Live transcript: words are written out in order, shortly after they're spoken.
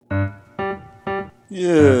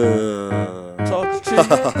Yeah. Talk is cheap.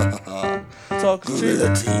 Talk is cheap.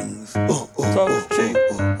 Gorilla things. Talk is cheap.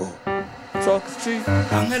 Talk is cheap.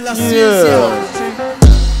 Yeah.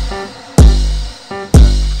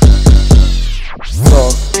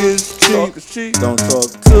 Talk is cheap. Talk is cheap. Don't talk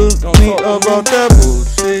to me about that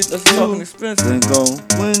bullshit. That's talking expensive. Then go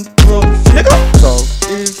win through. Nigga. Talk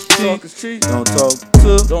is cheap. Talk is cheap. Don't talk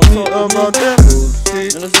to me about that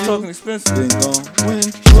bullshit. And that's talking expensive. Then go win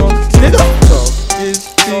through. Nigga. Talk is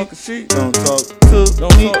Talk cheap. is cheap. Don't talk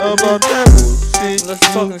to me about that bullshit. And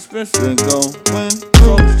that's talking expensive. Then go win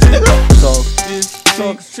through. Nigga. Talk is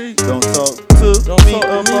Talk cheap. is cheap. Don't talk to me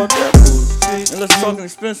about that bullshit. And that's talking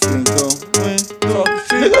expensive. Then go win through. Talk is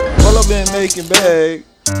cheap. Nigga. All I've been making bag.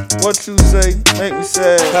 What you say make me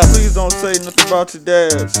sad. Please don't say nothing about your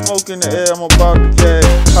dad. Smoke in the air, I'm about to gag.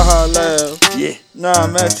 Haha, laugh. Yeah. Nah,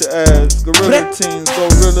 I'm at your ass. Gorilla teens,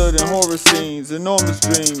 gorilla than horror scenes. Enormous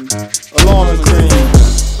dreams. Alarming cream.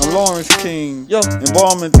 I'm Lawrence King. Yo.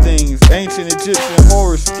 Embalming things. Ancient Egyptian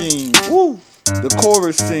horror schemes. Woo. The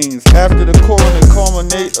chorus scenes. After the coroner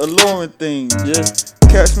culminate alluring things. Yeah.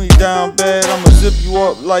 Catch me down bad, I'ma zip you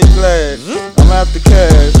up like glad. I'm after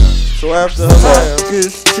cash. So after her laugh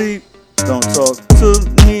is cheap, don't talk to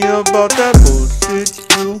me about that bullshit.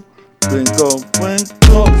 You been going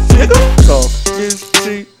through. Nigga, talk is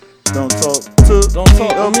cheap. Don't talk to me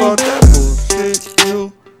about that bullshit.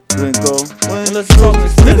 You been going Let's through. talk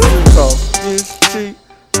expensive. Nigga, talk is cheap.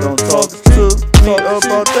 Don't talk to me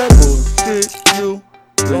about that bullshit. You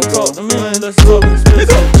been Don't talk to me. going Let's talk expensive.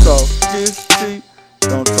 Nigga, talk is cheap.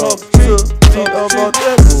 Don't talk to me about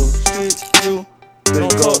that bullshit. You Don't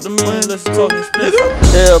talk to me. Let's talk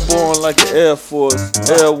expensive. Airborne like an Air Force.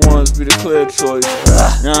 Air Ones be the clear choice.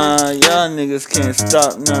 Nah, y'all niggas can't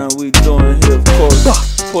stop nothing we doing here, of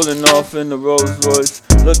course. Pulling off in the Rolls Royce.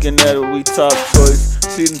 Looking at it, we top choice.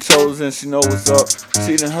 She done chosen, she know what's up.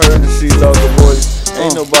 She done heard and she love the voice.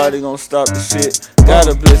 Ain't nobody gonna stop the shit. Got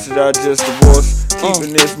a bitch that I just divorced.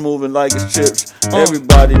 Keeping this moving like it's chips.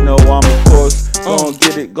 Everybody know I'm a course. Gon'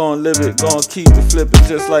 get it, gon' live it, gon' keep it flipping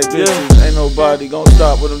just like bitches. Ain't nobody gon'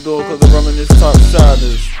 stop what I'm doing cause I'm running this top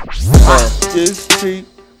shoters. It's cheap.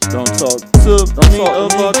 Don't talk to me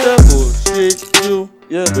about that bullshit. You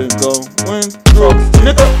been going through.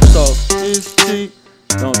 Nigga, talk is cheap.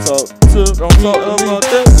 Don't talk to me about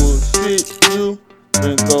that bullshit. You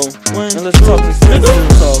been going And let's talk expensive.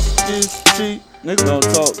 Nigga, talk is cheap. Nigga, don't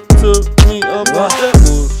talk to me about that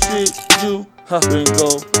bullshit. You been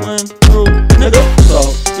going through. Nigga,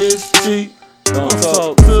 talk is cheap. Don't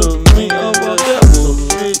talk to me about that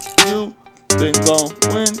bullshit. You been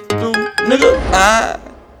going through. Nigga,